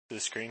The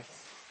screen.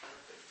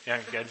 Yeah,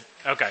 good.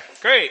 Okay,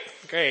 great.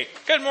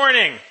 Good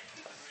morning.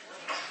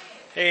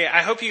 Hey,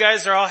 I hope you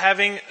guys are all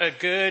having a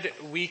good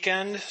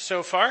weekend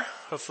so far.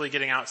 Hopefully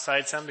getting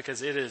outside some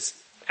because it is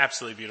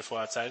absolutely beautiful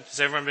outside.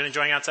 Has everyone been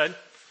enjoying outside?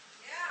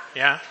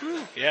 Yeah?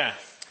 Yeah.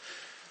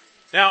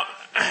 Now,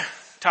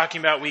 talking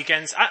about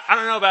weekends, I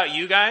don't know about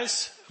you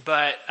guys,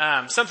 but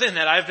something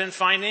that I've been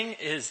finding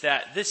is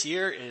that this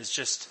year is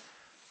just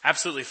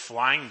absolutely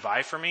flying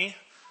by for me.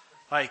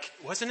 Like,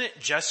 wasn't it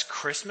just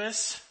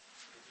Christmas?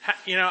 How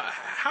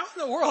in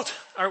the world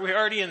are we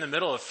already in the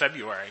middle of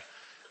February?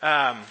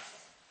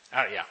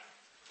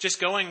 Just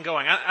going.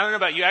 I don't know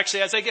about you.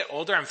 Actually, as I get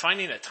older, I'm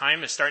finding that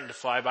time is starting to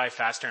fly by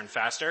faster and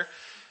faster.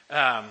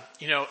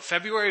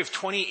 February of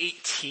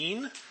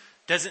 2018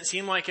 doesn't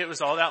seem like it was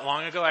all that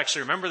long ago. I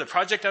actually remember the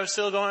project I was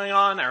still going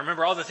on. I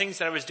remember all the things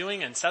that I was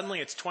doing, and suddenly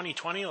it's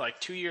 2020, like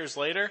 2 years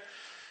later.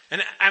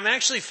 And I'm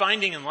actually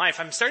finding in life,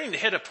 I'm starting to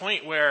hit a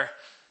point where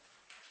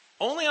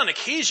only on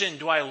occasion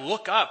do I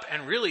look up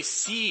and really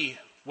see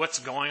what's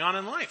going on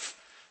in life.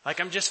 Like,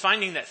 I'm just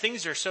finding that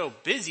things are so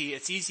busy,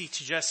 it's easy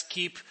to just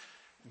keep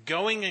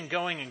going and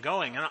going and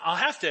going. And I'll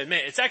have to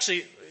admit, it's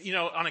actually,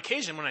 on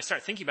occasion when I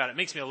start thinking about it, it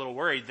makes me a little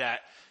worried that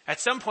at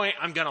some point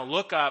I'm going to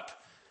look up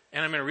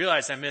and I'm going to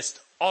realize I missed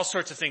all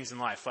sorts of things in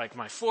life. Like,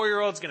 my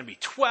 4-year-old's going to be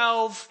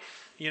 12.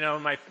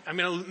 I'm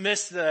going to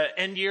miss the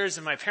end years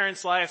in my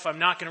parents' life. I'm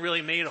not going to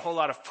really make a whole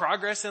lot of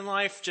progress in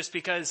life just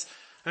because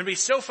I'm going to be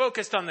so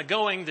focused on the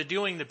going, the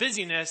doing, the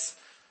busyness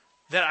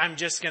that I'm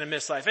just going to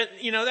miss life. And,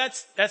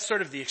 that's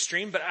sort of the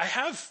extreme, but I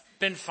have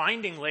been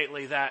finding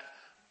lately that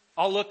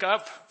I'll look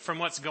up from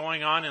what's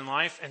going on in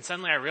life and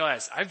suddenly I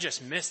realize I've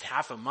just missed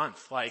half a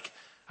month. Like,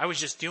 I was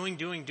just doing,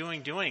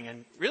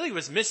 and really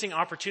was missing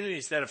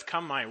opportunities that have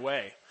come my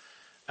way.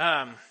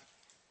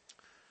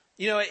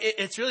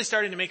 It's really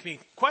starting to make me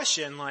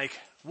question, like,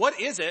 what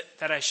is it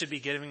that I should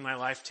be giving my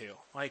life to?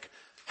 Like,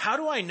 how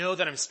do I know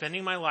that I'm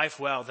spending my life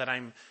well, that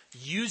I'm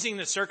using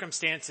the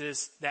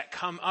circumstances that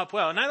come up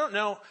well? And I don't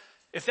know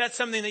if that's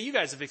something that you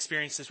guys have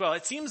experienced as well.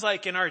 It seems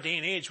like in our day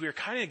and age, we're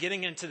kind of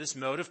getting into this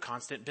mode of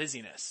constant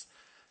busyness,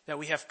 that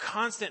we have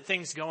constant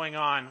things going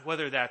on,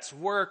 whether that's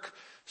work,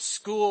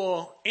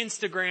 school,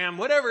 Instagram,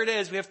 whatever it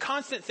is. We have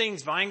constant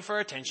things vying for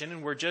our attention,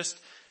 and we're just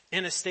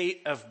in a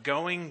state of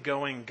going.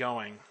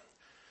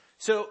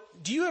 So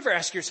do you ever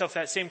ask yourself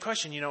that same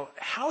question?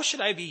 How should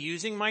I be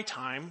using my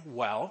time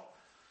well?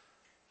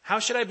 How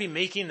should I be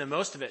making the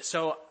most of it?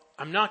 So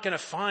I'm not going to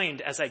find,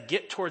 as I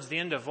get towards the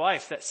end of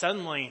life, that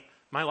suddenly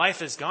my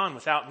life is gone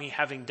without me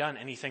having done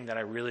anything that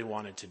I really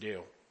wanted to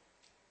do.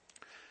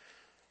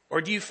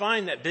 Or do you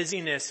find that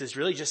busyness is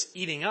really just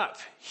eating up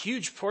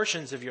huge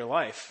portions of your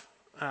life?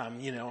 Are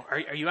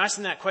you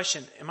asking that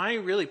question, am I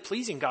really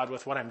pleasing God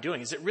with what I'm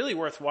doing? Is it really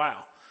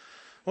worthwhile?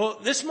 Well,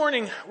 this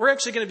morning, we're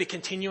actually going to be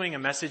continuing a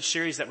message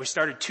series that we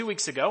started 2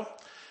 weeks ago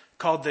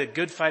called The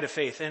Good Fight of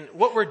Faith. And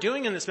what we're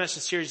doing in this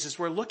message series is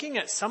we're looking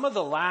at some of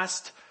the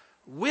last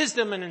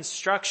wisdom and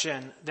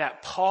instruction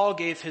that Paul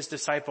gave his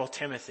disciple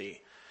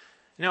Timothy.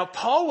 Now,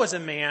 Paul was a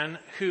man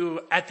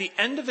who, at the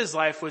end of his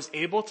life, was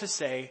able to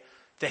say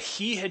that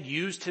he had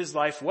used his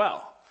life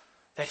well,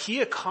 that he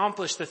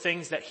accomplished the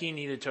things that he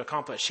needed to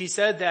accomplish. He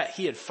said that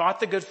he had fought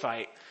the good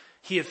fight,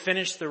 he had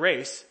finished the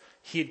race,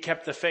 he had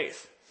kept the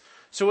faith.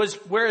 So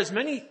whereas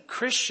many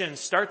Christians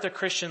start their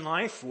Christian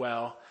life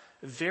well,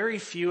 very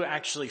few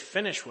actually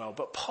finish well.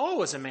 But Paul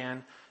was a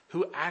man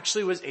who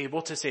actually was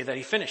able to say that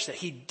he finished, that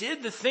he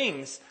did the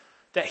things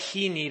that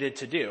he needed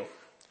to do.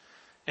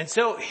 And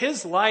so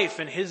his life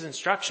and his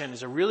instruction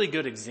is a really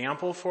good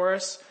example for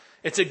us.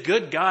 It's a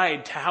good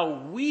guide to how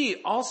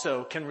we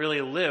also can really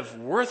live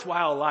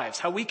worthwhile lives,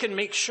 how we can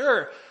make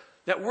sure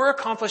that we're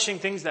accomplishing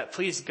things that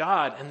please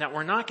God and that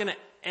we're not going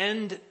to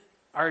end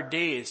our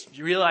days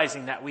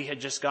realizing that we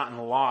had just gotten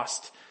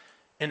lost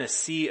in a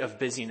sea of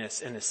busyness,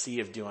 in a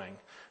sea of doing.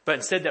 But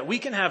instead that we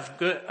can have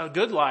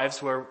good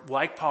lives where,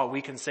 like Paul,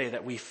 we can say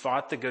that we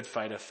fought the good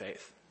fight of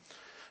faith.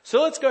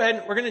 So let's go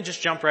ahead. We're going to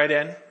just jump right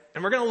in.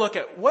 And we're going to look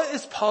at what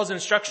is Paul's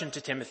instruction to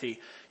Timothy,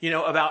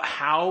 about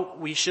how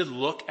we should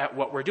look at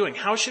what we're doing.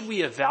 How should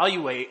we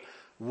evaluate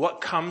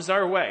what comes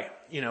our way?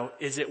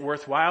 Is it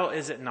worthwhile?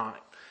 Is it not?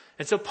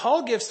 And so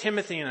Paul gives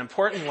Timothy an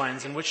important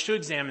lens in which to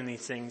examine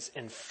these things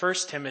in 1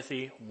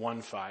 Timothy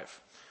 1:5.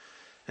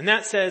 And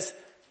that says,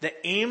 the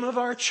aim of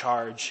our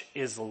charge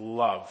is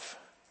love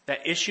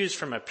that issues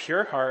from a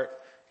pure heart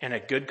and a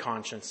good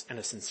conscience and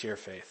a sincere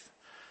faith.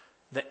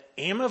 The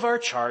aim of our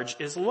charge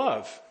is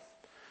love.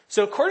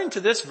 So according to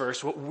this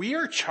verse, what we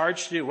are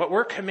charged to do, what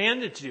we're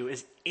commanded to do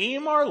is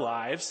aim our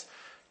lives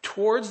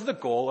towards the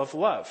goal of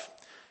love.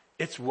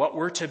 It's what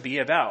we're to be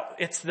about.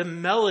 It's the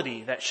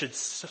melody that should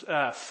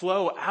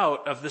flow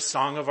out of the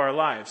song of our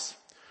lives.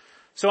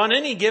 So on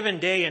any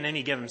given day in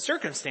any given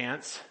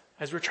circumstance,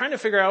 as we're trying to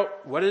figure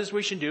out what it is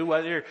we should do,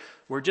 whether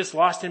we're just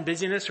lost in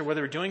busyness or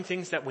whether we're doing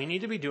things that we need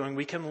to be doing,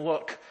 we can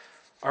look,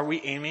 are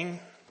we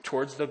aiming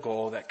towards the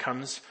goal that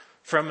comes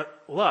from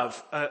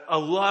love, a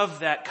love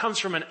that comes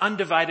from an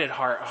undivided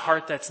heart, a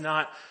heart that's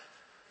not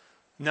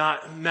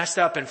not messed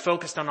up and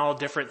focused on all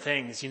different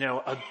things,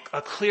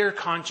 a clear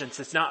conscience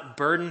that's not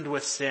burdened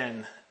with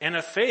sin, and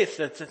a faith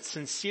that's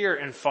sincere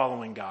in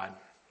following God.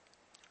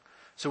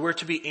 So we're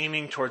to be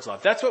aiming towards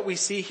love. That's what we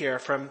see here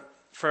from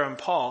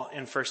Paul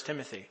in 1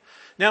 Timothy.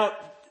 Now,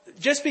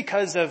 just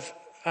because of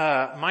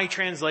my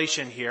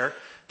translation here,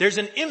 there's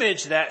an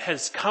image that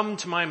has come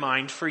to my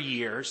mind for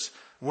years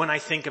when I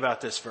think about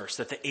this verse,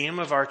 that the aim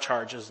of our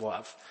charge is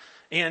love.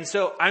 And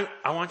so I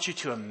want you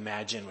to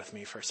imagine with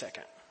me for a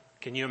second.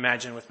 Can you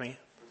imagine with me?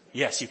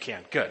 Yes, you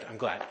can. Good. I'm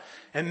glad.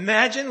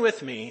 Imagine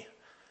with me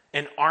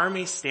an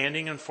army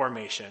standing in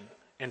formation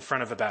in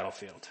front of a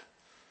battlefield.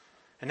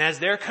 And as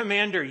their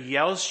commander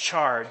yells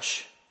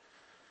charge,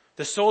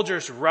 the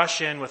soldiers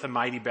rush in with a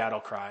mighty battle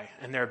cry,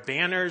 and their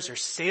banners are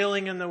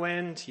sailing in the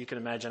wind. You can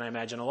imagine, I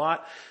imagine a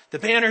lot. The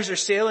banners are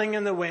sailing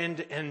in the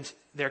wind, and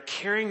they're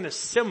carrying the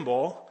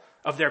symbol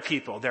of their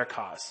people, their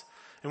cause.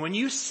 And when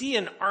you see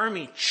an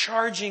army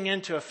charging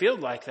into a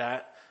field like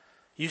that,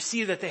 you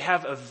see that they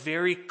have a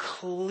very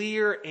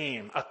clear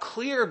aim, a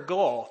clear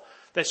goal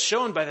that's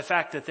shown by the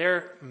fact that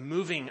they're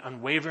moving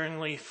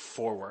unwaveringly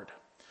forward.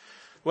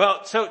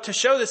 Well, so to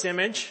show this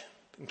image,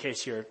 in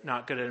case you're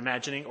not good at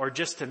imagining, or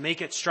just to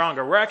make it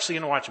stronger, we're actually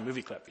going to watch a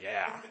movie clip.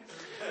 Yeah.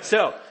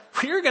 So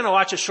we're going to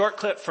watch a short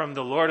clip from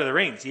The Lord of the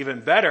Rings. Even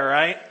better,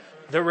 right?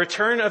 The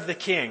Return of the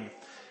King.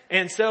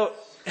 And so,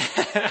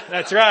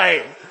 that's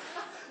right.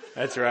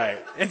 That's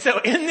right. And so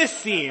in this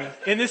scene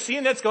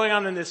that's going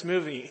on in this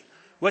movie,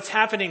 what's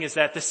happening is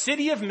that the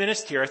city of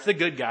Minas Tirith, the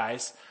good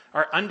guys,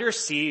 are under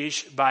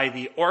siege by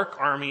the orc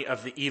army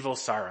of the evil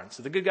Sauron.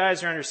 So the good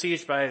guys are under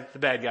siege by the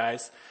bad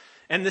guys.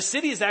 And the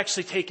city has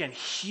actually taken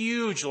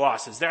huge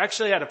losses. They're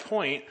actually at a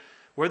point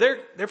where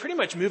they're pretty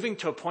much moving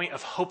to a point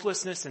of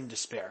hopelessness and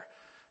despair.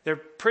 They're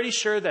pretty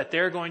sure that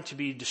they're going to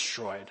be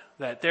destroyed,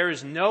 that there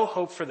is no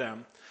hope for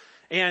them.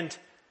 And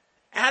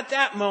at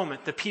that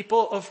moment, the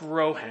people of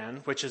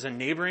Rohan, which is a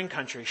neighboring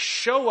country,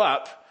 show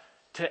up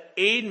to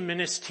aid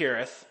Minas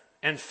Tirith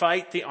and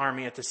fight the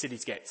army at the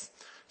city's gates.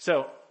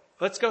 So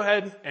let's go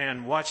ahead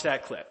and watch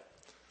that clip.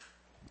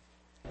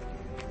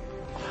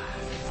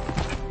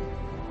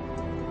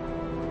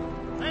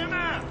 Hey,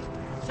 man!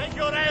 Take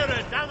your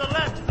area down the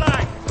left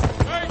flank.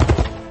 Hey!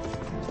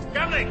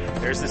 Gavlik!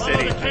 There's the Follow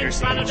city. the king's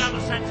banner down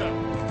the center.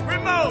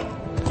 Remove!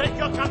 Take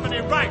your company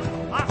right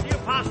after you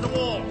pass the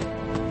wall.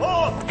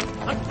 Forth!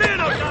 And fear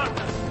no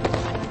darkness!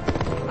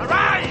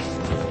 Arise!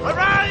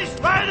 Arise,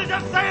 riders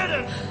of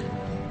Theoden!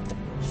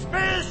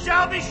 Spears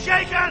shall be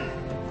shaken!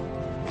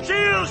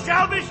 Shields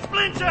shall be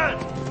splintered!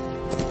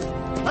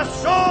 A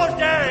sword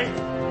day!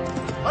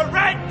 A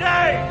red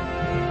day!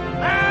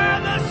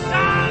 And the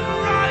sun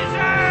rises!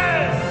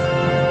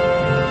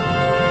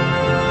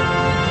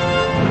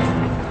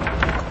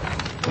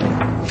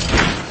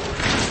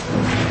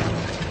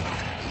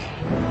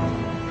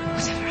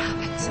 Whatever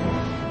happens,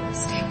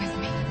 stay with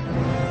me.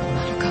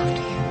 I'll look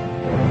after you.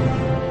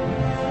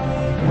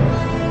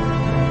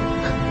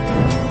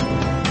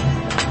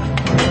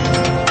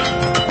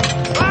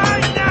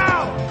 Right now!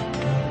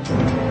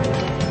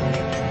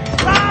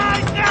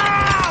 Right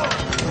now!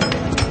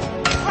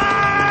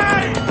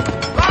 Right!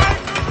 Right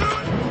to ruin!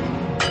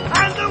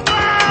 And the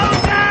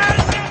world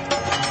ends!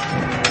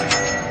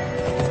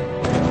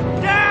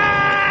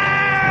 Death!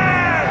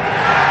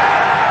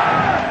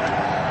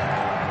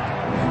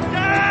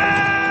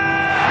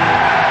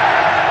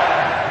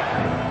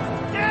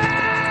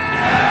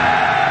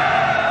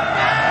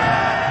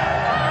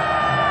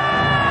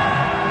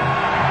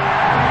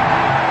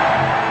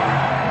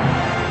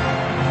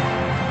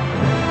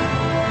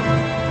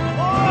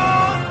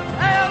 All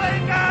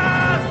hailing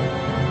us!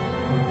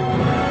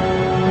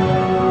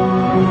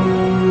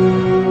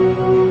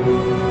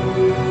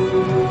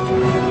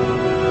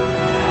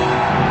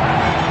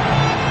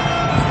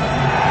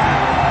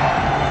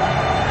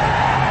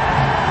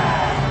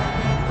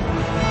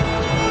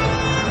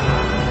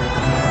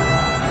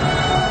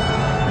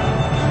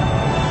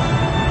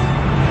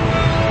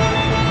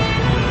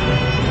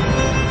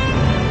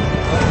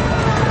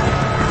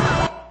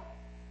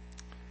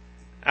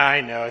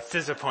 I know, it's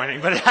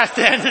disappointing, but it has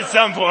to end at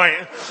some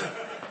point.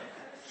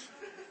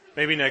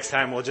 Maybe next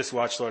time we'll just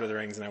watch Lord of the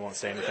Rings and I won't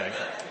say anything.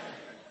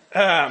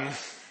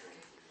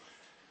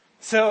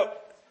 So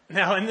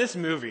now in this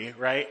movie,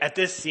 right, at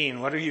this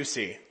scene, what do you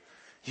see?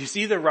 You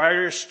see the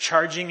riders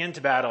charging into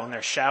battle and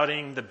they're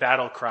shouting the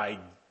battle cry,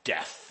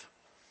 death.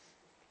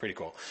 Pretty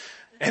cool.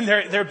 And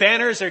their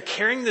banners are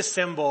carrying the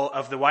symbol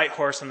of the white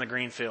horse on the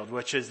green field,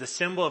 which is the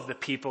symbol of the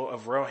people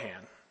of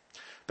Rohan.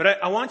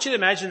 But I want you to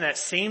imagine that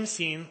same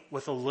scene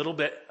with a little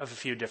bit of a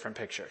few different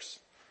pictures.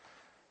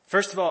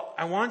 First of all,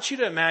 I want you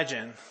to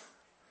imagine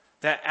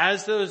that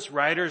as those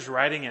riders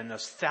riding in,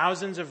 those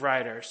thousands of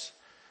riders,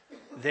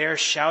 they're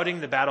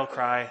shouting the battle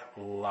cry,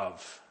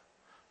 love.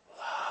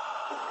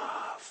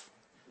 Love.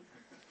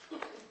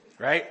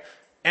 Right?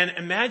 And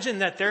imagine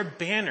that their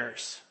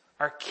banners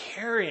are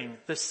carrying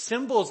the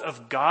symbols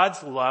of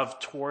God's love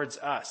towards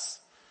us.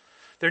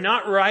 They're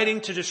not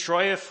riding to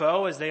destroy a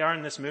foe as they are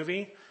in this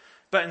movie,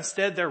 but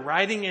instead they're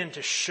riding in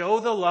to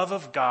show the love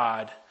of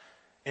God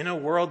in a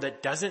world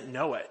that doesn't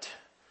know it,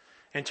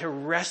 and to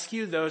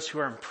rescue those who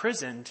are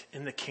imprisoned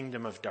in the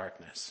kingdom of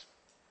darkness.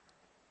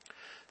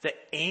 The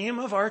aim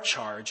of our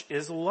charge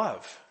is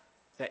love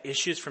that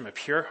issues from a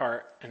pure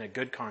heart and a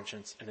good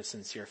conscience and a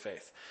sincere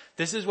faith.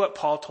 This is what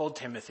Paul told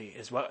Timothy,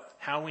 is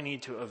how we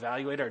need to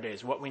evaluate our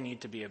days, what we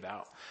need to be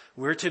about.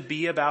 We're to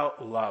be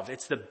about love.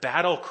 It's the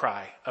battle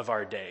cry of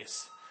our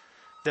days.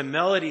 The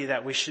melody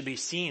that we should be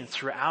seeing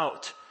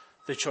throughout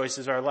the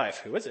choices of our life.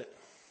 Who is it?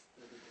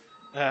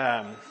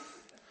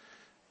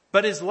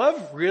 But is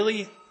love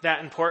really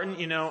that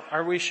important?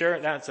 Are we sure?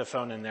 That's a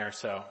phone in there,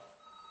 so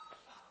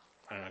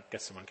I don't know, I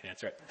guess someone can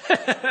answer it.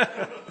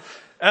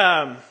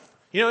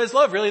 Is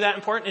love really that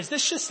important? Is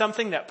this just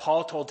something that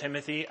Paul told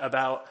Timothy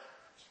about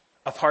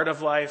a part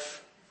of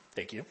life?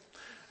 Thank you.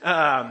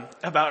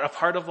 About a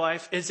part of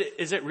life. Is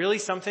it really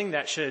something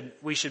that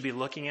we should be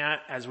looking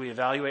at as we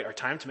evaluate our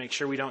time to make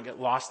sure we don't get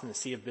lost in the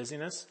sea of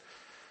busyness?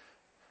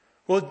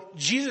 Well,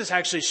 Jesus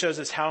actually shows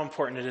us how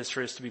important it is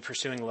for us to be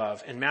pursuing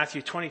love in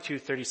Matthew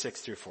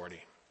 22:36-40.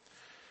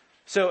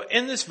 So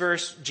in this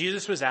verse,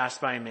 Jesus was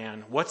asked by a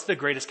man, what's the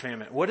greatest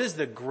commandment? What is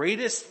the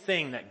greatest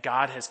thing that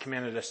God has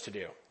commanded us to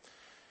do?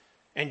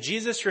 And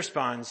Jesus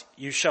responds,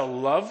 you shall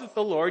love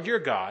the Lord your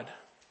God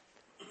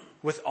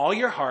with all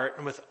your heart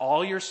and with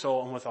all your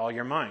soul and with all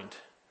your mind.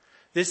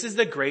 This is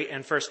the great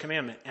and first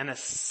commandment. And a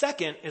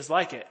second is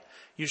like it.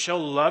 You shall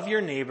love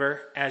your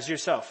neighbor as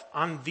yourself.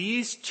 On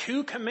these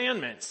two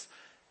commandments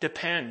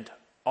depend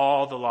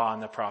all the law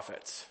and the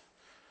prophets.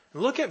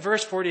 Look at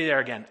verse 40 there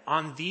again.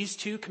 On these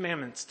two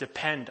commandments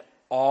depend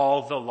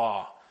all the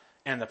law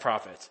and the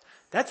prophets.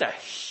 That's a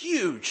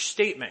huge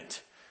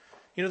statement.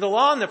 The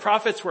law and the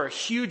prophets were a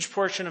huge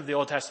portion of the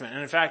Old Testament.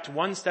 And in fact,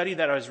 one study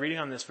that I was reading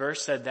on this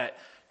verse said that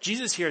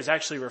Jesus here is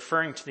actually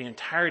referring to the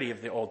entirety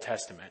of the Old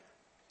Testament.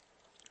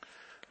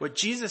 What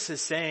Jesus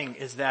is saying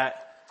is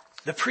that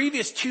the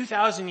previous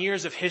 2,000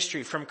 years of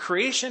history, from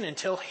creation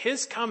until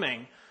his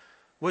coming,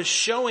 was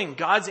showing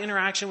God's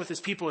interaction with his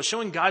people, was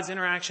showing God's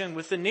interaction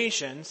with the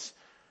nations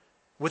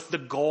with the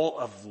goal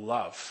of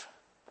love.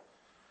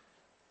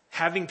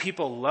 Having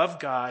people love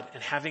God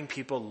and having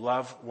people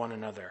love one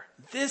another.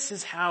 This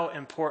is how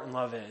important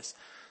love is.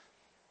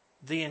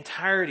 The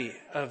entirety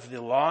of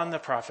the law and the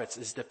prophets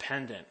is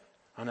dependent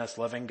on us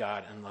loving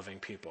God and loving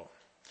people.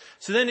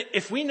 So then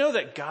if we know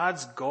that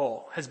God's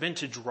goal has been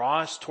to draw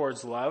us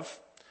towards love,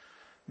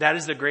 that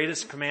is the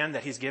greatest command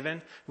that he's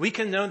given, we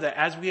can know that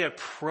as we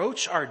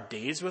approach our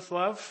days with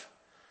love,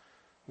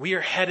 we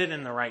are headed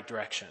in the right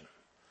direction.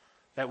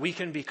 That we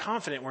can be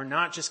confident we're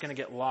not just going to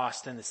get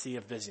lost in the sea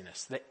of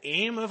busyness. The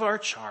aim of our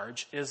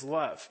charge is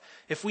love.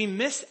 If we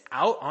miss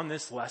out on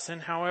this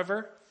lesson,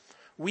 however,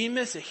 we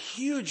miss a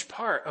huge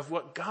part of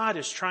what God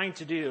is trying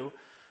to do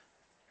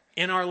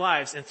in our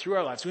lives and through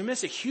our lives. We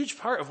miss a huge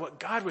part of what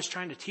God was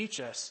trying to teach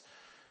us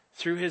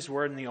through his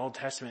word in the Old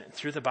Testament and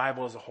through the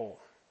Bible as a whole.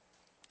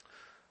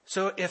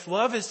 So if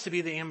love is to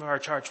be the aim of our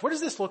charge, what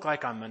does this look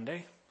like on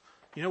Monday?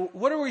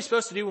 What are we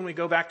supposed to do when we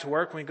go back to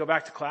work, when we go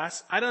back to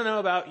class? I don't know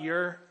about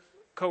your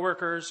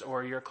coworkers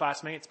or your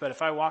classmates, but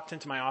if I walked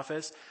into my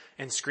office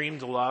and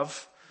screamed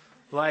love,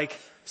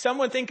 some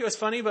would think it was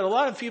funny, but a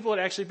lot of people would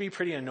actually be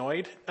pretty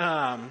annoyed.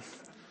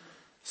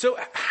 So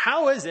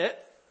how is it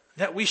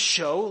that we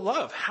show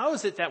love? How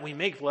is it that we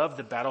make love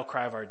the battle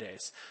cry of our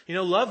days?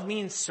 Love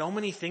means so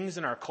many things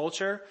in our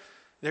culture.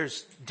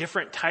 There's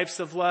different types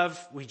of love.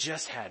 We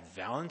just had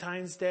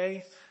Valentine's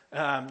Day.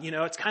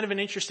 It's kind of an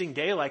interesting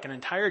day, like an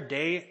entire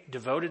day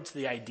devoted to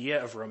the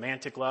idea of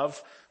romantic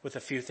love with a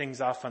few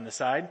things off on the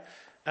side.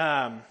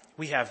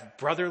 We have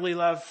brotherly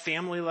love,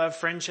 family love,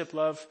 friendship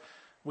love.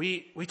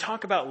 We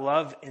talk about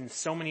love in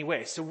so many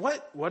ways. So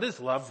what does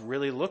love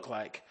really look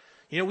like?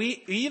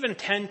 We even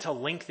tend to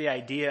link the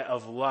idea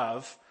of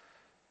love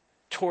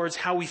towards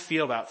how we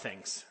feel about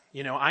things.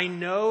 I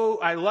know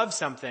I love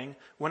something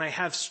when I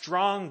have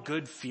strong,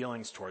 good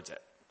feelings towards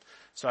it.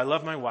 So I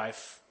love my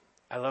wife.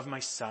 I love my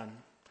son.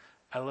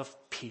 I love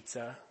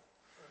pizza,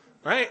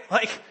 right?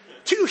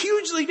 Two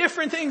hugely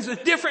different things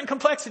with different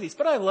complexities,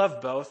 but I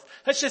love both.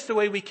 That's just the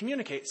way we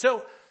communicate.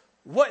 So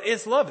what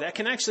is love? That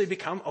can actually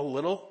become a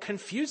little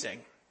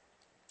confusing.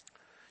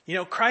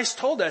 Christ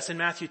told us in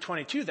Matthew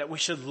 22 that we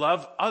should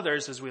love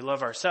others as we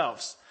love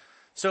ourselves.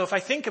 So if I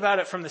think about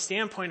it from the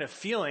standpoint of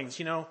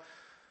feelings,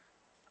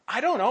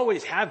 I don't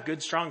always have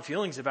good, strong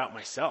feelings about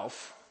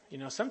myself.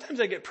 Sometimes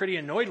I get pretty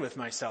annoyed with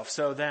myself.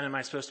 So then am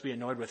I supposed to be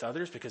annoyed with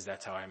others because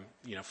that's how I'm,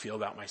 feel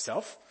about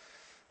myself?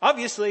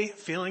 Obviously,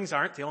 feelings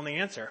aren't the only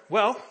answer.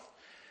 Well,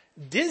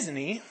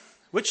 Disney,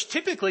 which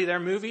typically their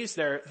movies,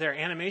 their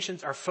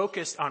animations are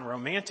focused on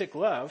romantic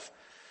love,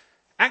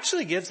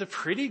 actually gives a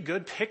pretty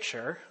good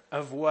picture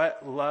of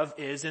what love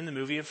is in the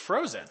movie of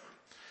Frozen.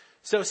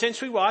 So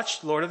since we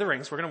watched Lord of the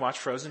Rings, we're going to watch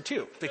Frozen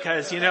 2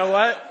 because you know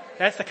what?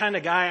 That's the kind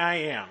of guy I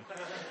am.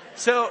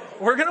 So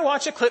we're going to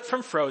watch a clip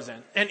from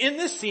Frozen. And in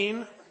this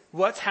scene,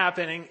 what's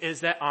happening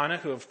is that Anna,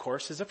 who of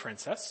course is a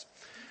princess,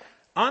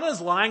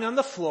 Anna's lying on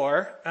the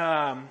floor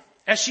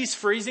as she's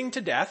freezing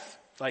to death,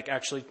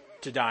 actually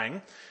to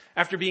dying,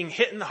 after being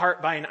hit in the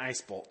heart by an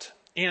ice bolt.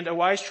 And a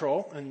wise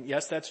troll, and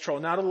yes, that's troll,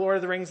 not a Lord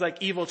of the Rings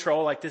like evil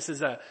troll, like this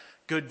is a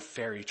good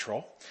fairy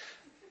troll.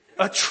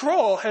 A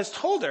troll has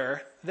told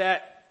her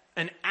that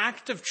an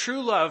act of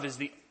true love is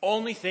the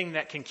only thing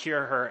that can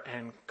cure her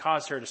and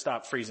cause her to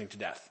stop freezing to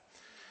death.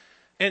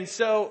 And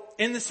so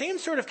in the same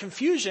sort of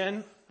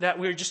confusion that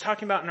we were just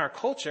talking about in our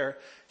culture,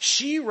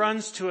 she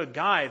runs to a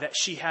guy that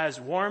she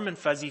has warm and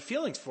fuzzy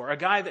feelings for, a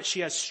guy that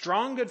she has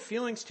strong, good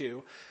feelings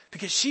to,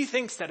 because she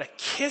thinks that a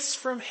kiss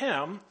from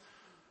him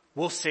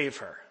will save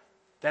her.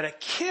 That a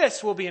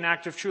kiss will be an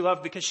act of true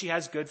love because she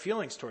has good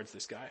feelings towards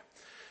this guy.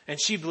 And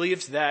she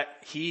believes that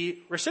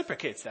he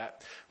reciprocates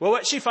that. Well,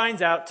 what she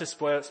finds out, to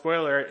spoiler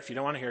alert, if you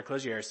don't want to hear,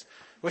 close your ears.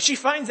 What she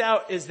finds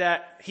out is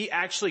that he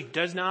actually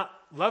does not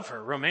love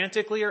her,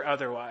 romantically or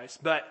otherwise.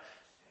 But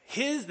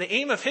the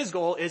aim of his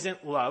goal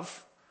isn't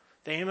love.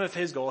 The aim of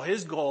his goal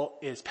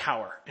is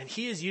power. And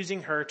he is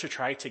using her to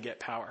try to get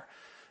power.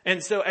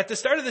 And so at the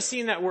start of the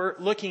scene that we're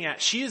looking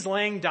at, she is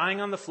laying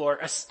dying on the floor,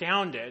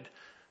 astounded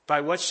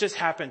by what's just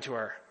happened to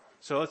her.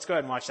 So let's go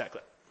ahead and watch that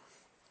clip.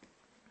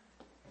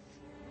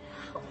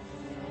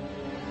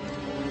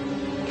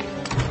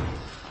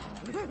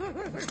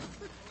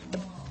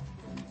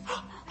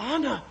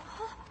 Anna!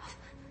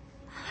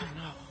 Oh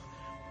no.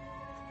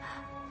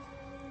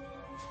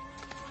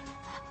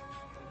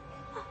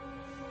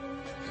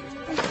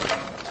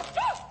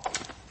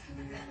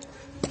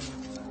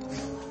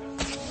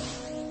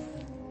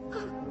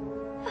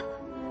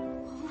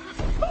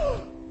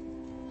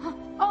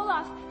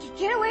 Olaf,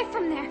 get away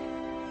from there.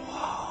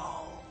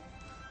 Whoa.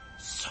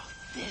 So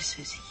this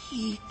is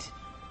heat.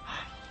 I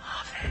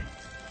love it.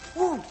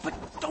 Ooh,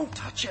 but don't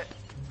touch it.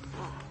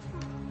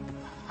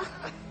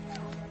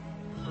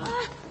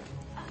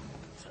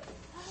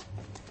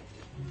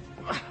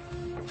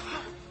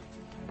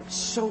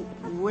 So,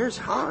 where's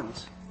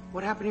Hans?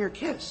 What happened to your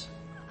kiss?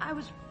 I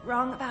was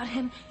wrong about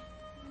him.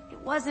 It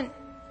wasn't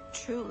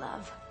true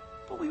love.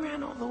 But we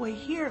ran all the way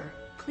here.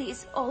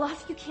 Please,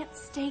 Olaf, you can't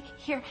stay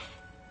here.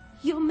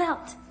 You'll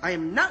melt. I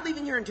am not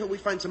leaving here until we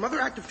find some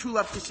other act of true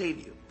love to save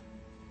you.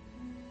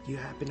 Do you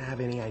happen to have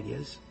any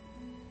ideas?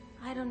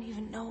 I don't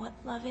even know what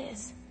love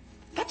is.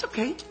 That's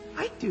okay.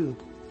 I do.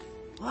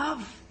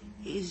 Love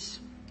is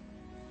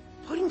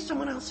putting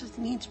someone else's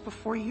needs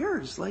before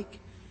yours. Like,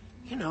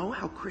 you know,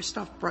 how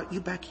Kristoff brought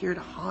you back here to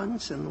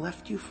Hans and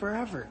left you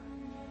forever.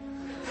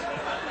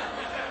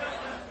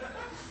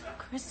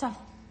 Kristoff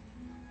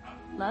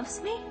loves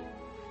me?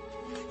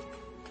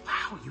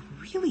 Wow, you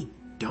really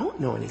don't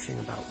know anything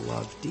about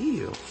love, do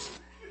you?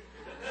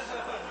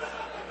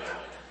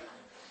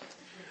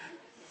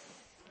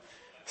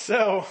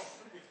 So,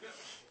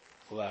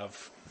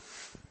 love.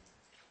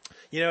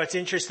 You know, it's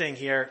interesting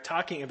here,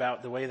 talking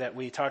about the way that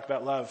we talk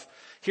about love.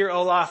 Here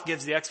Olaf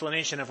gives the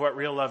explanation of what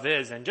real love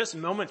is, and just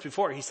moments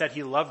before he said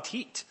he loved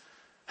heat.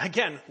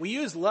 Again, we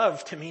use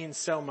love to mean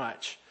so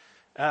much.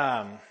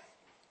 You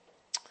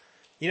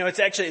know,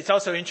 it's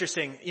also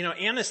interesting. You know,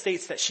 Anna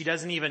states that she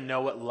doesn't even know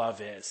what love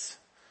is.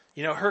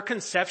 You know, her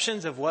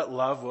conceptions of what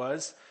love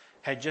was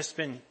had just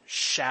been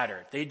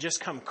shattered. They'd just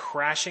come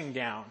crashing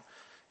down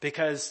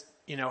because,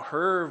 you know,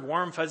 her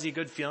warm, fuzzy,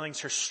 good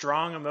feelings, her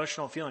strong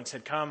emotional feelings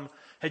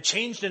had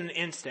changed in an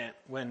instant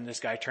when this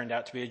guy turned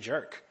out to be a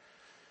jerk.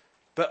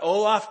 But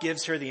Olaf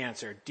gives her the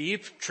answer.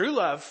 Deep, true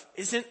love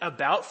isn't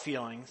about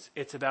feelings.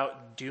 It's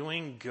about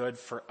doing good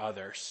for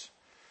others.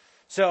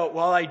 So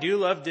while I do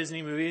love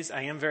Disney movies,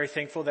 I am very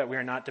thankful that we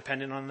are not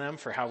dependent on them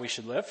for how we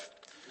should live.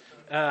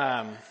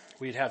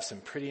 We'd have some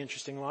pretty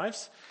interesting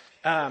lives.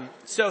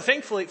 So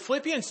thankfully,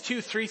 Philippians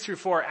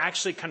 2:3-4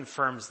 actually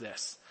confirms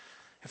this.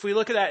 If we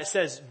look at that, it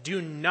says,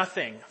 do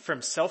nothing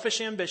from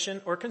selfish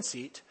ambition or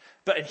conceit,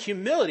 but in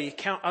humility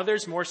count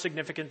others more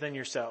significant than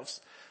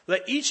yourselves.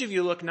 Let each of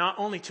you look not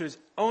only to his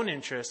own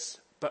interests,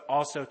 but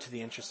also to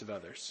the interests of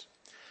others.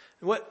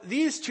 What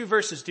these two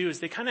verses do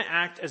is they kind of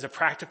act as a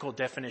practical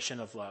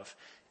definition of love.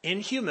 In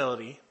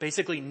humility,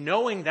 basically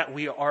knowing that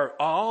we are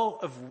all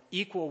of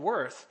equal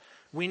worth,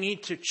 we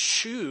need to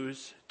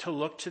choose to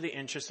look to the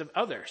interests of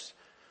others,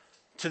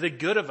 to the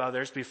good of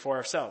others before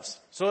ourselves.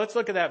 So let's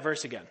look at that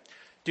verse again.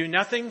 Do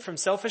nothing from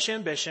selfish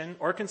ambition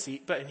or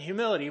conceit, but in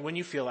humility, when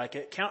you feel like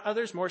it, count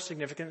others more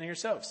significant than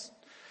yourselves.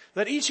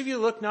 Let each of you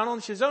look not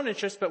only to his own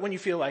interests, but when you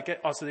feel like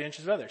it, also the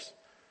interests of others.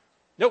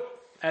 Nope,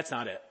 that's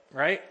not it,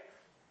 right?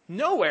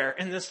 Nowhere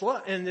in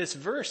this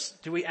verse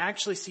do we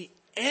actually see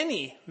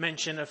any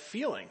mention of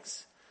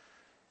feelings.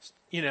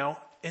 You know,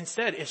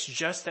 instead, it's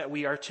just that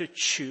we are to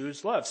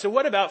choose love. So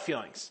what about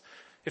feelings?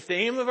 If the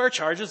aim of our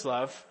charge is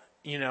love,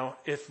 you know,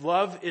 if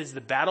love is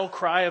the battle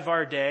cry of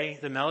our day,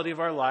 the melody of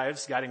our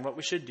lives, guiding what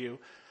we should do,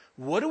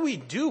 what do we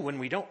do when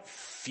we don't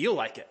feel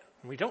like it?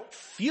 When we don't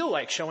feel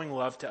like showing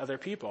love to other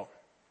people?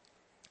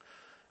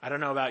 I don't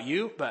know about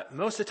you, but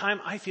most of the time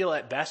I feel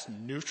at best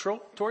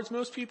neutral towards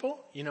most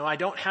people. You know, I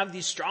don't have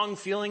these strong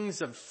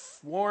feelings of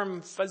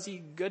warm,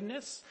 fuzzy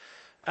goodness.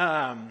 You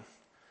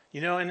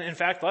know, and in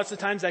fact, lots of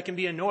times I can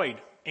be annoyed,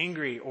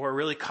 angry, or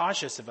really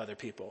cautious of other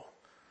people.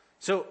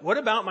 So what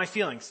about my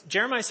feelings?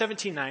 Jeremiah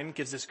 17:9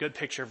 gives this good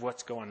picture of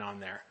what's going on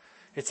there.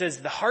 It says,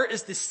 the heart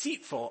is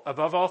deceitful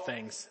above all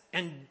things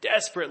and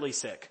desperately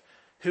sick.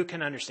 Who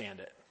can understand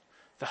it?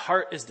 The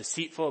heart is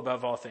deceitful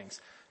above all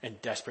things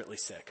and desperately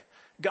sick.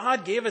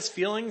 God gave us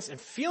feelings, and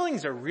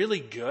feelings are really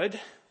good.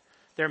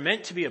 They're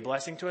meant to be a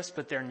blessing to us,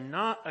 but they're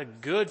not a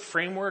good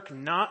framework,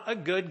 not a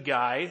good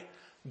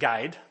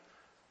guide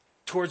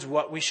towards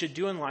what we should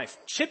do in life.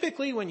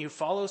 Typically, when you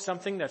follow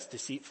something that's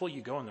deceitful,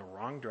 you go in the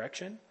wrong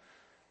direction.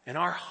 And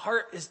our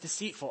heart is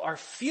deceitful. Our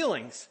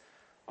feelings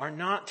are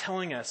not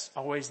telling us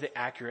always the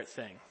accurate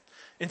thing.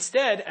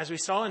 Instead, as we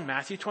saw in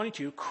Matthew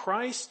 22,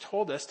 Christ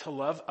told us to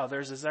love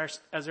others as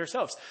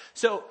ourselves.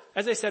 So,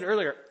 as I said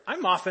earlier,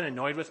 I'm often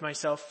annoyed with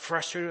myself,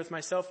 frustrated with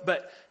myself,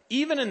 but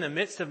even in the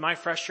midst of my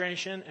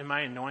frustration and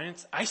my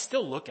annoyance, I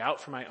still look out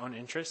for my own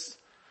interests.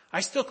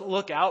 I still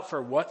look out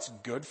for what's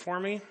good for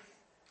me,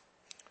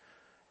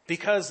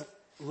 because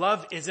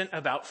love isn't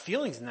about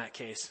feelings in that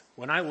case.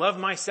 When I love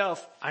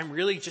myself, I'm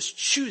really just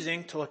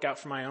choosing to look out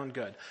for my own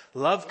good.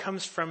 Love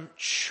comes from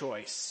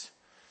choice.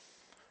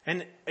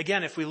 And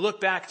again, if we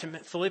look back to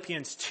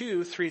Philippians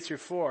 2,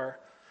 3-4,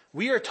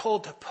 we are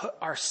told to put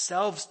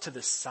ourselves to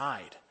the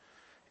side.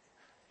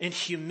 In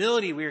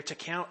humility, we are to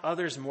count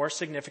others more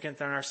significant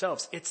than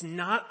ourselves. It's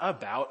not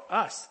about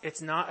us.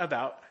 It's not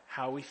about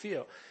how we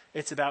feel.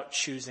 It's about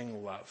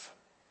choosing love.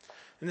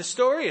 In the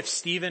story of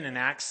Stephen in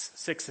Acts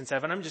 6 and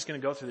 7, I'm just going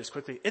to go through this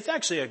quickly. It's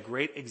actually a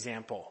great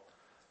example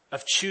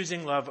of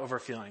choosing love over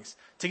feelings.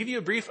 To give you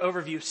a brief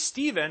overview,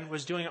 Stephen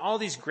was doing all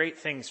these great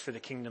things for the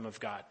kingdom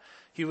of God.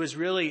 He was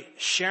really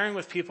sharing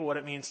with people what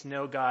it means to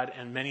know God,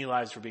 and many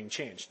lives were being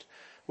changed.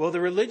 Well, the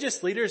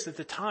religious leaders at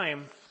the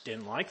time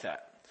didn't like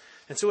that.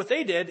 And so what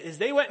they did is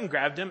they went and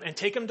grabbed him and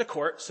take him to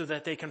court so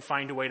that they can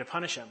find a way to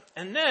punish him.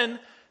 And then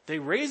they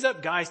raise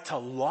up guys to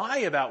lie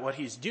about what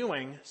he's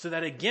doing so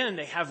that, again,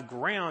 they have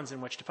grounds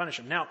in which to punish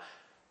him. Now,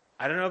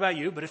 I don't know about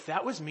you, but if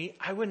that was me,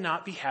 I would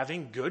not be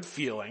having good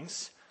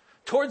feelings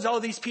towards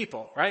all these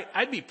people, right?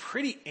 I'd be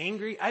pretty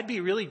angry. I'd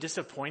be really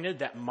disappointed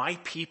that my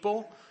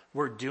people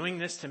were doing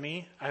this to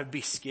me. I would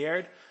be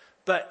scared.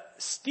 But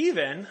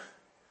Stephen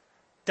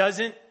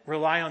doesn't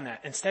rely on that.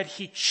 Instead,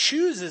 he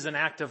chooses an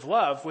act of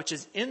love, which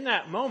is in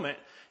that moment,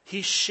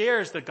 he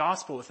shares the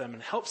gospel with them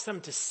and helps them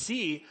to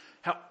see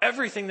how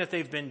everything that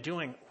they've been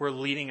doing were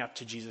leading up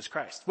to Jesus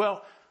Christ.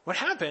 Well, what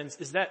happens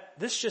is that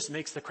this just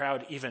makes the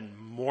crowd even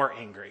more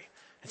angry.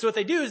 And so what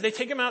they do is they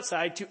take him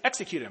outside to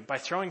execute him by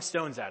throwing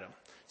stones at him.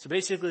 So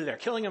basically they're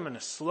killing him in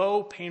a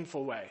slow,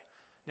 painful way.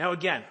 Now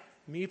again,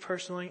 me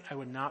personally, I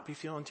would not be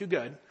feeling too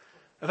good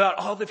about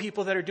all the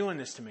people that are doing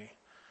this to me.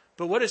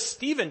 But what does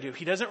Stephen do?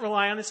 He doesn't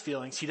rely on his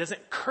feelings. He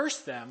doesn't curse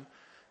them,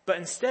 but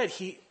instead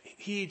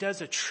he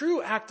does a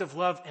true act of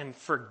love and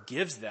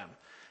forgives them.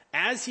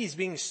 As he's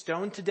being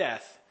stoned to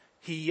death,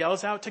 he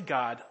yells out to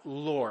God,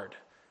 "Lord,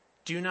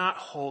 do not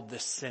hold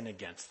this sin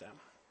against them."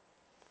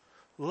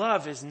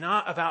 Love is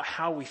not about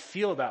how we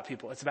feel about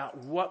people. It's about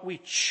what we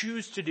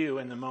choose to do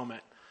in the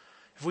moment.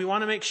 If we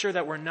want to make sure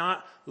that we're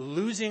not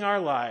losing our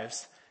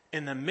lives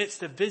in the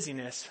midst of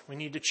busyness, we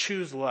need to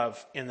choose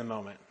love in the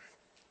moment.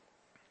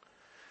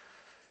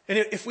 And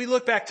if we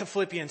look back to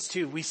Philippians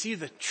 2, we see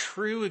the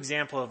true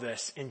example of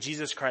this in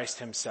Jesus Christ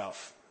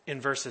himself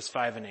in verses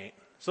 5 and 8.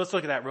 So let's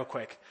look at that real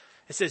quick.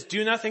 It says,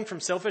 "Do nothing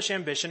from selfish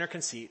ambition or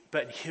conceit,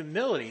 but in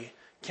humility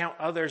count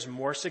others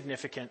more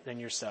significant than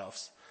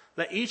yourselves.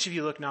 Let each of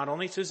you look not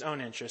only to his own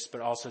interests,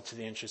 but also to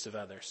the interests of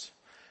others.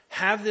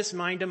 Have this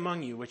mind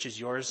among you, which is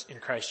yours in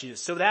Christ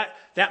Jesus." So that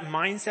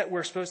mindset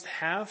we're supposed to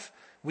have,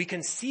 we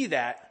can see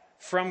that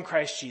from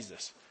Christ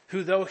Jesus,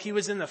 who, though he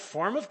was in the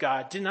form of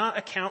God, did not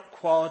account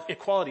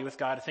equality with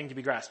God a thing to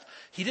be grasped.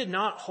 He did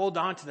not hold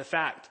on to the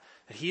fact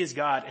that he is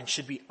God and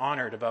should be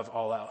honored above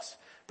all else.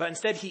 But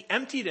instead he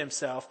emptied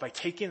himself by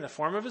taking the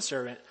form of a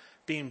servant,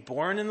 being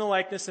born in the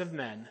likeness of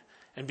men,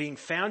 and being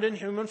found in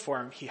human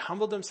form, he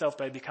humbled himself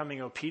by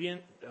becoming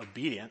obedient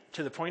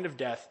to the point of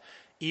death,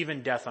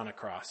 even death on a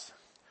cross.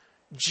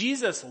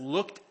 Jesus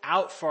looked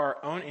out for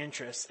our own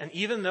interests, and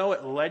even though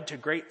it led to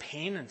great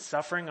pain and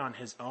suffering on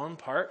his own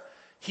part,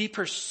 he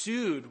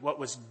pursued what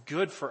was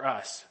good for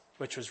us,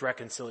 which was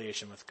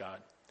reconciliation with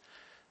God.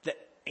 The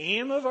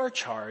aim of our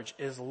charge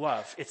is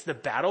love. It's the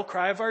battle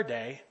cry of our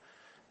day,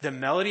 the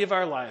melody of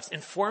our lives,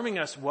 informing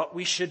us what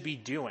we should be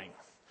doing.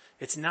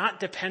 It's not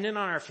dependent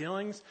on our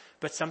feelings,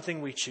 but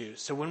something we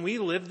choose. So when we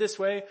live this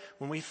way,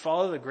 when we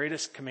follow the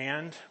greatest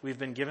command we've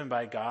been given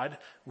by God,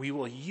 we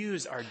will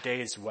use our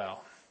days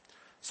well.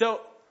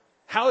 So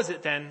how is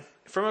it then,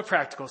 from a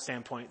practical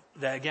standpoint,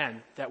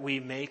 that we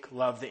make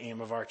love the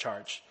aim of our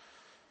charge?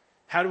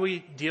 How do we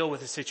deal with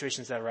the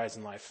situations that arise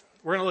in life?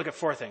 We're going to look at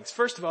 4 things.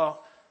 First of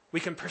all, we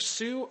can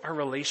pursue our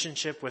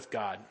relationship with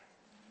God.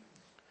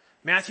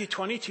 Matthew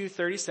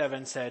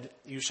 22:37 said,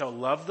 "You shall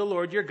love the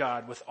Lord your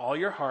God with all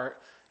your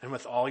heart and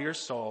with all your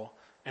soul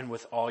and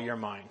with all your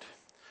mind."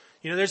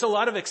 You know, there's a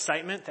lot of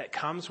excitement that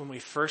comes when we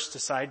first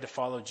decide to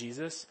follow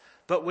Jesus,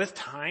 but with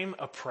time,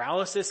 a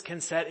paralysis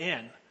can set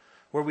in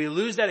where we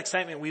lose that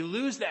excitement. We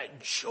lose that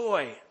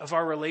joy of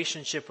our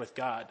relationship with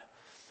God.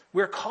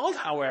 We're called,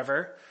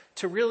 however,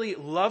 to really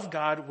love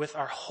God with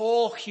our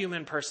whole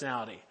human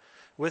personality.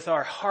 with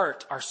our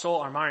heart, our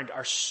soul, our mind,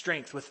 our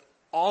strength, with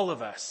all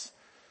of us.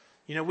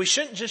 We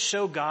shouldn't just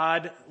show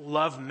God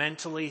love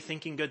mentally,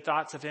 thinking good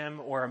thoughts of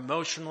him, or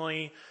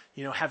emotionally,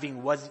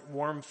 having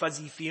warm,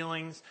 fuzzy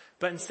feelings,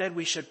 but instead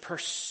we should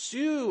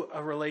pursue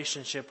a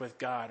relationship with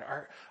God.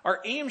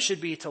 Our aim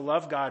should be to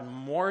love God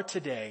more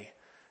today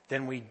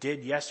than we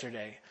did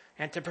yesterday,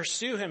 and to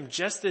pursue him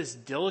just as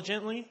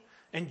diligently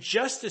and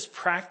just as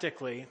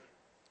practically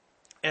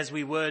as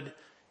we would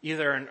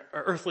either an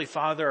earthly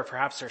father or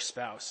perhaps our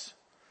spouse.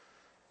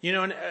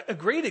 And a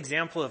great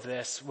example of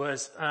this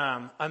was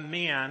a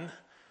man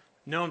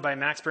known by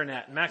Max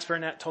Burnett. Max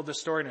Burnett told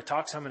this story in a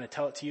talk, so I'm going to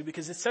tell it to you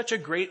because it's such a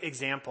great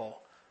example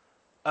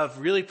of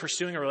really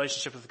pursuing a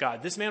relationship with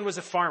God. This man was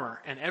a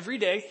farmer, and every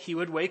day he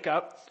would wake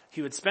up,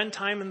 he would spend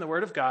time in the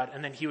Word of God,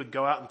 and then he would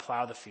go out and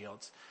plow the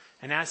fields.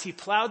 And as he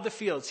plowed the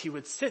fields, he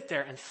would sit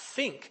there and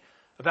think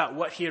about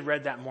what he had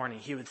read that morning.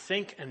 He would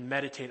think and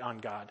meditate on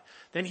God.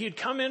 Then he'd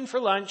come in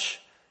for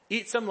lunch,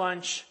 eat some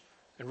lunch,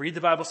 and read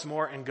the Bible some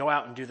more, and go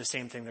out and do the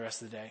same thing the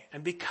rest of the day.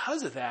 And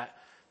because of that,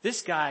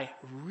 this guy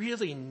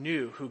really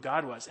knew who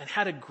God was and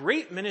had a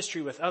great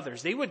ministry with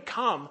others. They would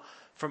come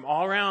from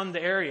all around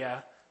the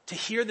area to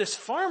hear this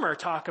farmer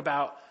talk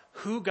about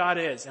who God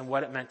is and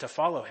what it meant to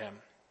follow him.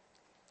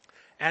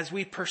 As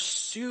we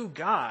pursue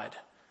God,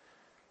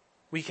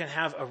 we can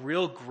have a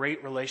real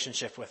great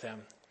relationship with him,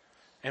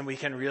 and we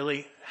can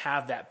really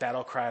have that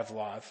battle cry of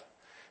love.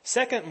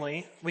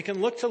 Secondly, we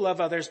can look to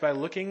love others by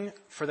looking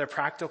for the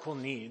practical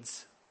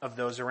needs of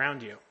those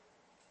around you.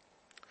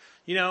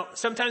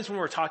 Sometimes when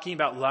we're talking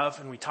about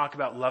love and we talk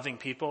about loving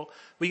people,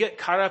 we get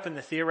caught up in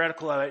the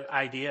theoretical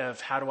idea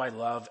of how do I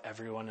love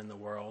everyone in the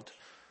world?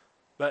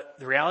 But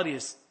the reality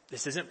is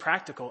this isn't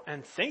practical,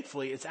 and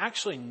thankfully it's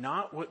actually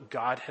not what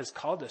God has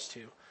called us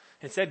to.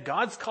 Instead,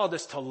 God's called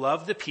us to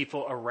love the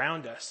people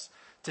around us,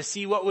 to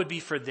see what would be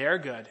for their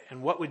good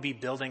and what would be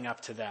building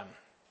up to them.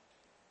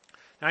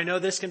 Now, I know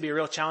this can be a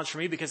real challenge for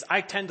me because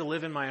I tend to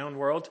live in my own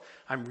world.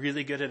 I'm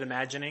really good at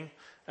imagining.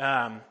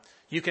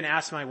 You can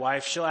ask my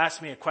wife, she'll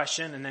ask me a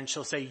question and then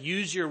she'll say,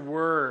 use your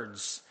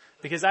words,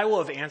 because I will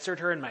have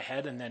answered her in my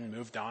head and then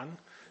moved on.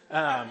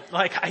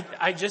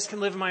 I just can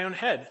live in my own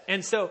head.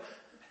 And so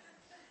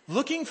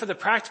looking for the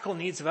practical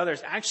needs of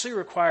others actually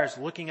requires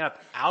looking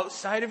up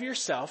outside of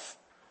yourself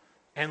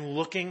and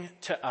looking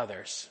to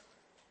others.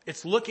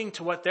 It's looking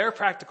to what their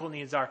practical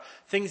needs are,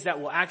 things that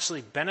will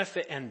actually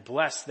benefit and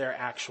bless their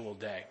actual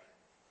day.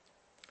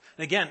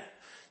 And again,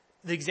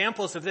 the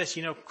examples of this,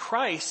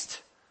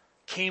 Christ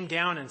came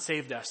down and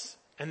saved us,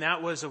 and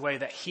that was a way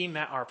that he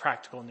met our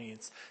practical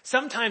needs.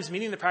 Sometimes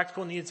meeting the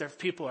practical needs of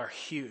people are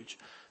huge,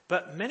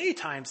 but many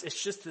times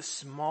it's just the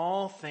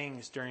small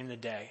things during the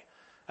day.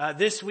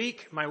 This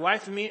week, my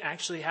wife and me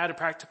actually had a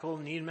practical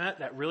need met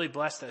that really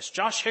blessed us.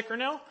 Josh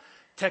Hickernell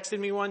texted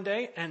me one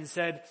day and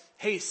said,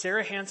 hey,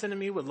 Sarah Hansen and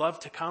me would love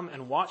to come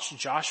and watch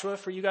Joshua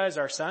for you guys,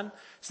 our son,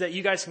 so that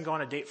you guys can go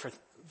on a date for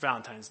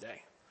Valentine's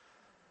Day.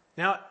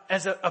 Now,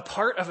 as a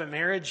part of a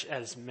marriage,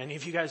 as many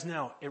of you guys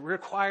know, it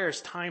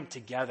requires time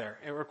together.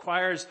 It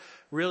requires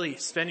really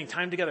spending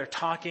time together,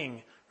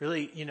 talking,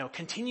 really,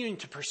 continuing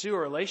to pursue a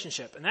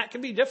relationship. And that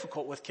can be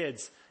difficult with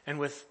kids and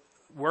with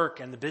work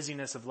and the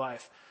busyness of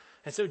life.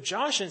 And so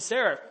Josh and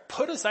Sarah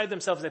put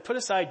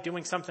aside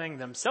doing something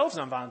themselves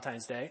on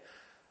Valentine's Day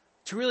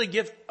to really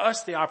give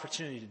us the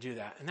opportunity to do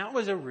that. And that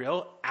was a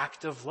real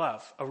act of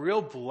love, a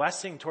real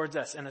blessing towards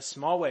us in a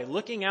small way,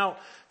 looking out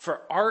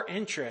for our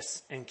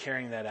interests and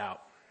carrying that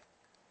out.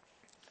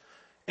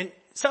 And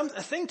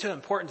a thing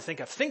important to think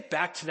of, think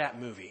back to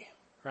that movie,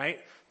 right?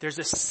 There's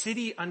a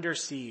city under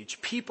siege,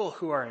 people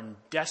who are in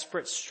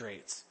desperate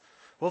straits.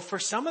 Well, for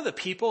some of the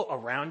people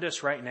around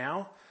us right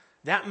now,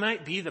 that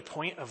might be the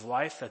point of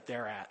life that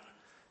they're at.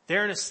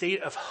 They're in a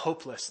state of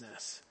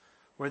hopelessness,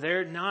 where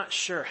they're not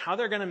sure how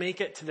they're going to make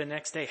it to the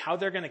next day, how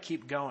they're going to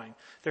keep going.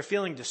 They're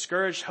feeling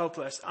discouraged,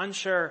 hopeless,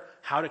 unsure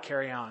how to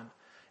carry on.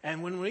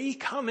 And when we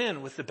come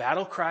in with the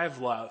battle cry of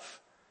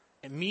love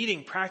and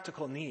meeting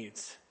practical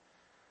needs,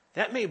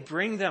 that may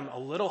bring them a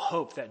little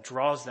hope that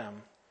draws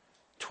them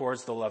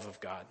towards the love of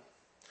God.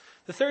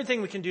 The third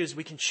thing we can do is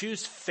we can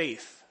choose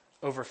faith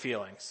over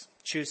feelings.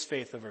 Choose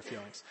faith over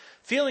feelings.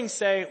 Feelings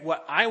say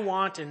what I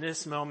want in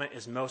this moment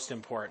is most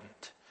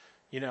important.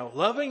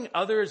 Loving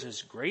others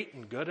is great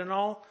and good and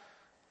all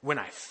when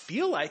I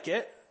feel like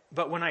it,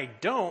 but when I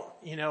don't,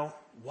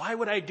 why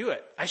would I do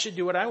it? I should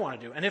do what I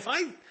want to do. And if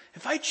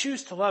I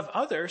choose to love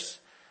others,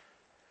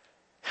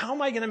 how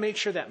am I going to make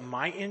sure that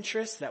my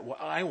interest, that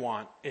what I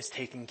want, is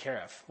taken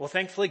care of? Well,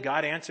 thankfully,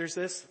 God answers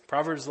this.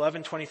 Proverbs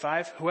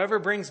 11:25, whoever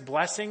brings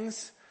blessing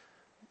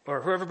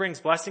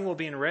will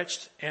be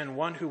enriched, and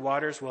one who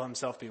waters will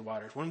himself be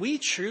watered. When we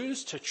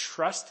choose to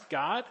trust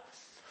God,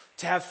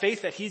 to have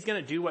faith that he's going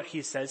to do what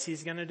he says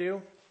he's going to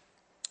do,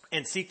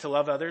 and seek to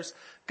love others,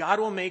 God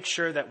will make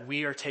sure that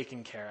we are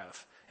taken care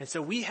of. And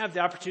so we have the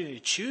opportunity to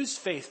choose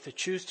faith, to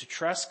choose to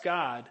trust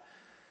God,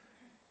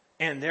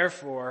 and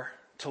therefore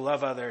to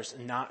love others,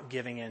 not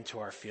giving in to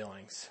our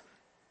feelings.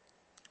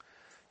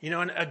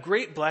 And a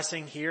great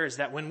blessing here is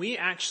that when we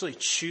actually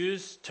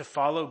choose to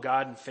follow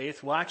God in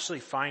faith, we'll actually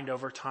find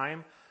over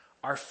time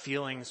our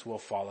feelings will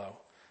follow.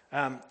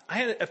 I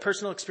had a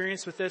personal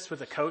experience with this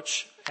with a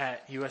coach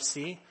at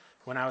USC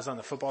when I was on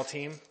the football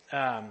team.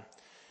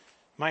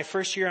 My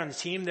first year on the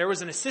team, there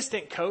was an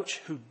assistant coach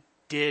who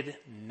did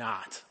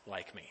not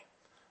like me.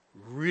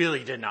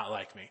 Really did not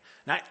like me.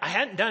 And I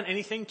hadn't done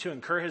anything to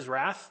incur his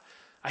wrath.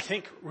 I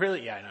think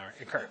really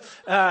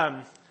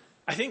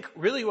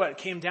what it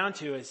came down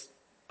to is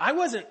I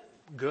wasn't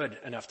good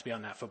enough to be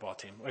on that football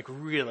team. Like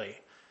really.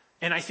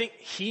 And I think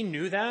he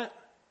knew that,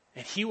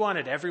 and he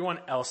wanted everyone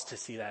else to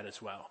see that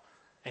as well.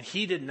 And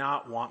he did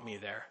not want me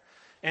there.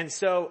 And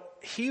so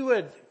he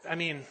would,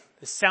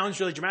 this sounds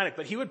really dramatic,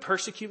 but he would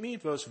persecute me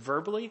both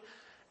verbally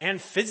and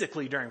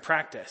physically during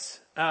practice.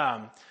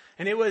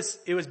 And it was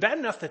bad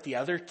enough that the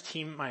other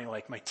team,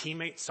 my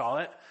teammates saw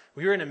it.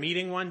 We were in a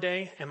meeting one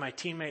day, and my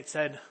teammate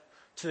said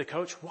to the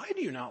coach, "Why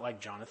do you not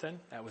like Jonathan?"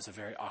 That was a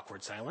very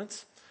awkward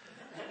silence.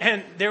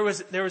 And there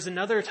was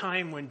another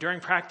time when during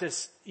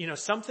practice,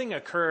 something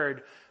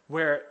occurred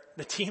where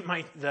the team,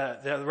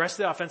 the rest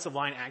of the offensive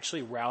line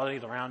actually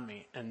rallied around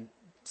me and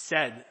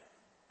said,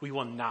 "We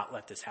will not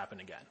let this happen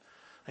again."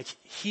 Like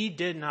he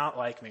did not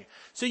like me.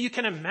 So you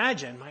can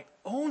imagine my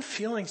own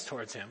feelings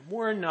towards him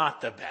were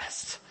not the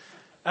best.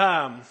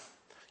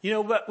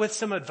 But with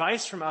some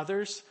advice from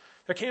others,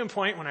 there came a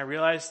point when I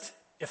realized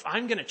if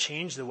I'm going to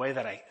change the way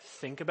that I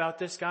think about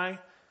this guy,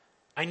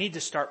 I need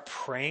to start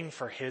praying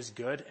for his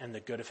good and the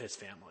good of his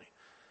family.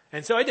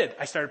 And so I did.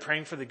 I started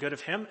praying for the good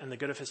of him and the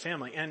good of his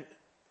family. And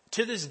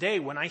to this day,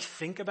 when I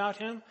think about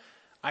him,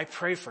 I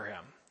pray for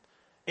him.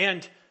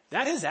 And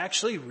that has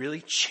actually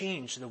really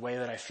changed the way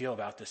that I feel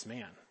about this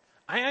man.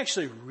 I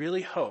actually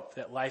really hope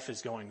that life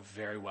is going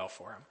very well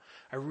for him.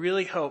 I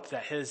really hope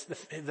that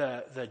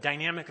the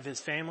dynamic of his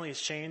family has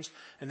changed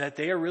and that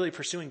they are really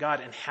pursuing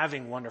God and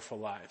having wonderful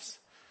lives.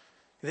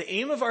 The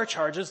aim of our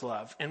charge is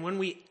love, and when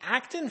we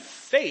act in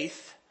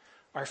faith,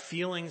 our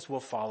feelings will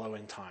follow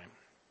in time.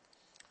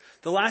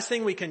 The last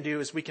thing we can do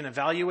is we can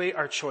evaluate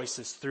our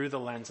choices through the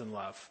lens of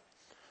love.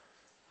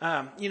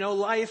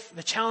 Life,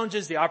 the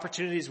challenges, the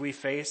opportunities we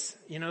face,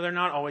 they're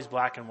not always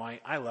black and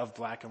white. I love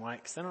black and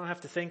white because I don't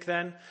have to think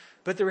then.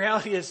 But the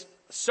reality is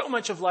so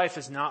much of life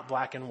is not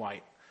black and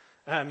white.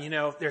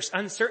 There's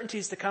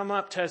uncertainties to come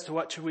up as to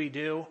what should we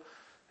do.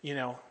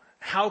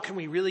 How can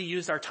we really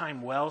use our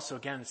time well? So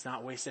again, it's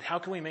not wasted. How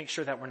can we make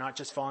sure that we're not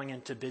just falling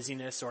into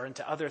busyness or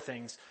into other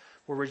things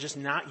where we're just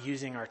not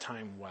using our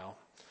time well?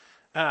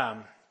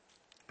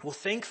 Well,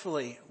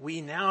 thankfully,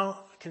 we now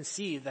can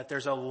see that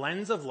there's a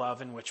lens of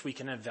love in which we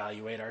can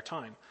evaluate our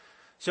time.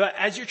 So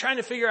as you're trying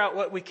to figure out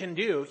what we can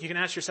do, you can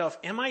ask yourself,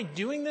 am I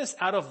doing this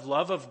out of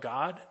love of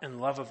God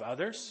and love of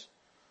others?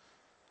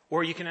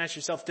 Or you can ask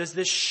yourself, does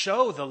this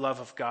show the love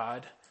of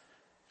God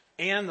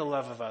and the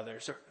love of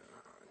others? Or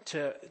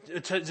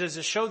does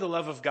it show the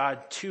love of God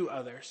to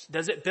others?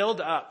 Does it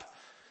build up?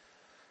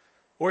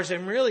 Or is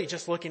it really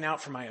just looking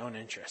out for my own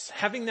interests?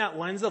 Having that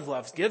lens of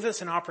love gives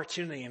us an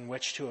opportunity in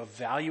which to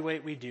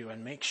evaluate what we do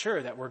and make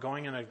sure that we're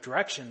going in a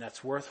direction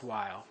that's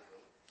worthwhile.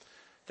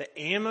 The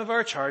aim of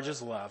our charge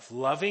is love,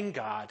 loving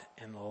God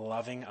and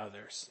loving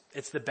others.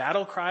 It's the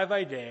battle cry of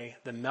our day,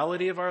 the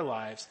melody of our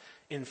lives,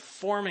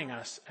 informing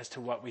us as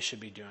to what we should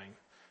be doing.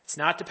 It's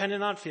not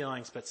dependent on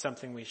feelings, but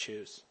something we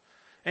choose.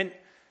 And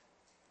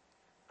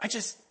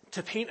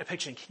to paint a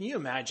picture, can you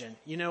imagine,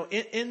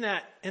 in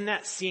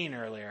that scene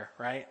earlier,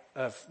 right,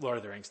 of Lord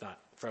of the Rings, not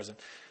Frozen.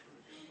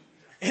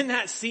 In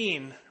that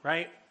scene,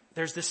 right,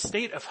 there's this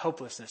state of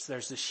hopelessness.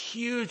 There's this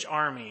huge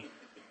army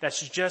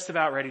that's just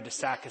about ready to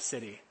sack a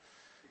city.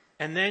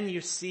 And then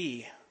you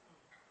see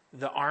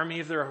the army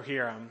of the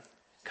Rohirrim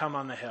come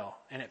on the hill.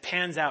 And it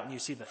pans out and you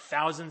see the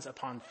thousands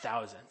upon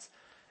thousands.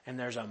 And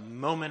there's a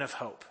moment of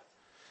hope.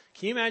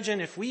 Can you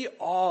imagine if we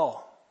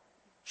all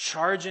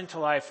charge into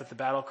life with the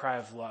battle cry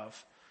of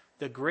love,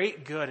 the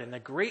great good and the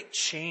great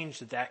change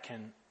that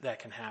can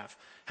have?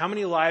 How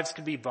many lives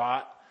could be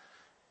brought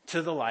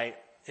to the light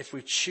if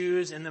we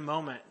choose in the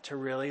moment to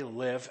really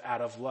live out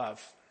of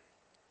love?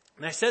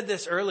 And I said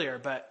this earlier,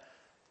 but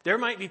there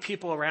might be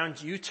people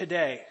around you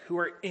today who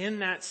are in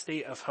that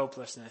state of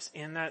hopelessness,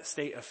 in that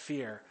state of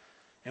fear.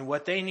 And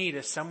what they need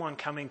is someone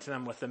coming to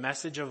them with the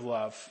message of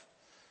love,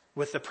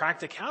 with the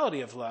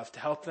practicality of love to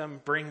help them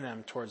bring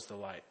them towards the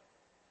light.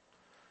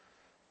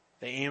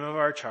 The aim of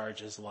our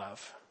charge is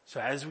love.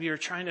 So as we are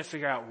trying to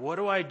figure out, what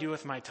do I do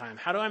with my time?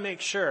 How do I make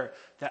sure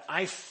that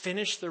I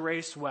finish the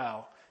race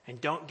well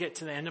and don't get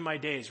to the end of my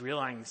days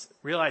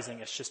realizing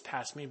it's just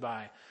passed me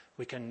by?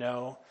 We can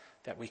know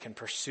that we can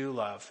pursue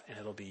love and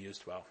it'll be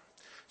used well.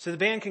 So the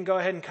band can go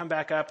ahead and come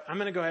back up. I'm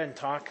going to go ahead and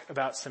talk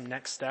about some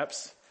next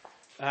steps.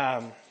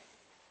 And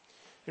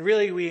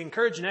really, we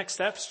encourage next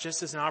steps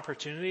just as an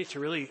opportunity to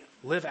really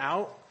live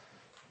out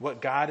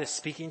what God is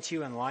speaking to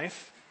you in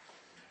life.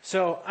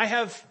 So I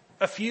have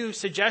a few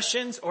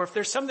suggestions, or if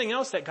there's something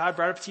else that God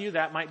brought up to you,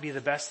 that might be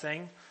the best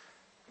thing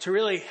to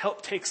really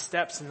help take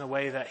steps in the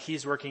way that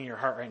he's working in your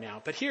heart right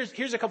now. But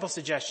here's a couple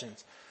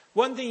suggestions.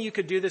 One thing you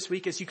could do this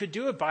week is you could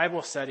do a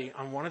Bible study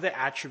on one of the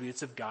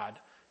attributes of God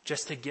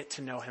just to get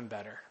to know him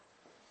better.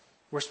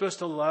 We're supposed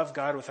to love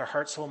God with our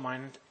heart, soul,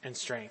 mind, and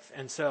strength.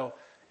 And so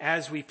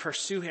as we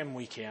pursue him,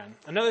 we can.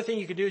 Another thing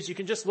you could do is you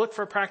can just look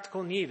for a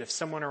practical need of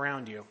someone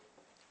around you.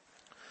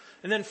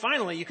 And then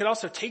finally, you could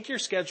also take your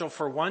schedule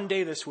for one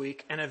day this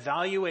week and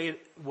evaluate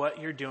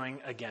what you're doing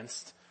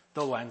against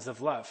the lens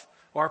of love.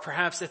 Or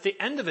perhaps at the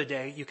end of the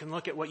day, you can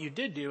look at what you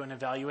did do and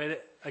evaluate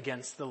it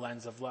against the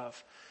lens of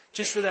love.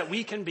 Just so that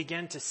we can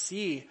begin to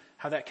see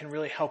how that can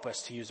really help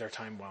us to use our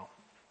time well.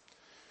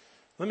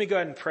 Let me go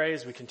ahead and pray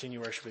as we continue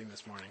worshiping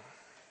this morning.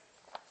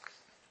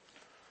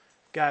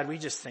 God, we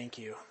just thank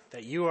you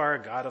that you are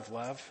a God of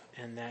love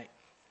and that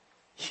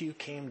you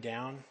came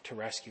down to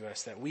rescue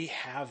us, that we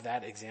have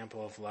that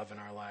example of love in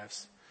our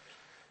lives.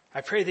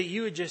 I pray that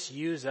you would just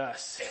use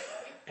us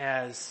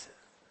as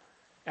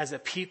a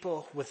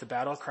people with the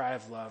battle cry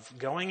of love,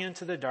 going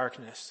into the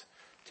darkness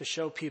to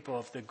show people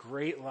of the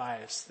great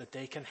lives that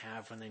they can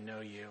have when they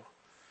know you.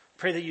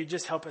 Pray that you'd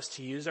just help us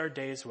to use our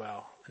days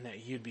well and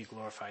that you'd be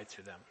glorified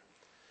through them.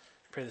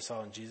 Pray this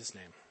all in Jesus'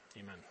 name.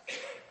 Amen.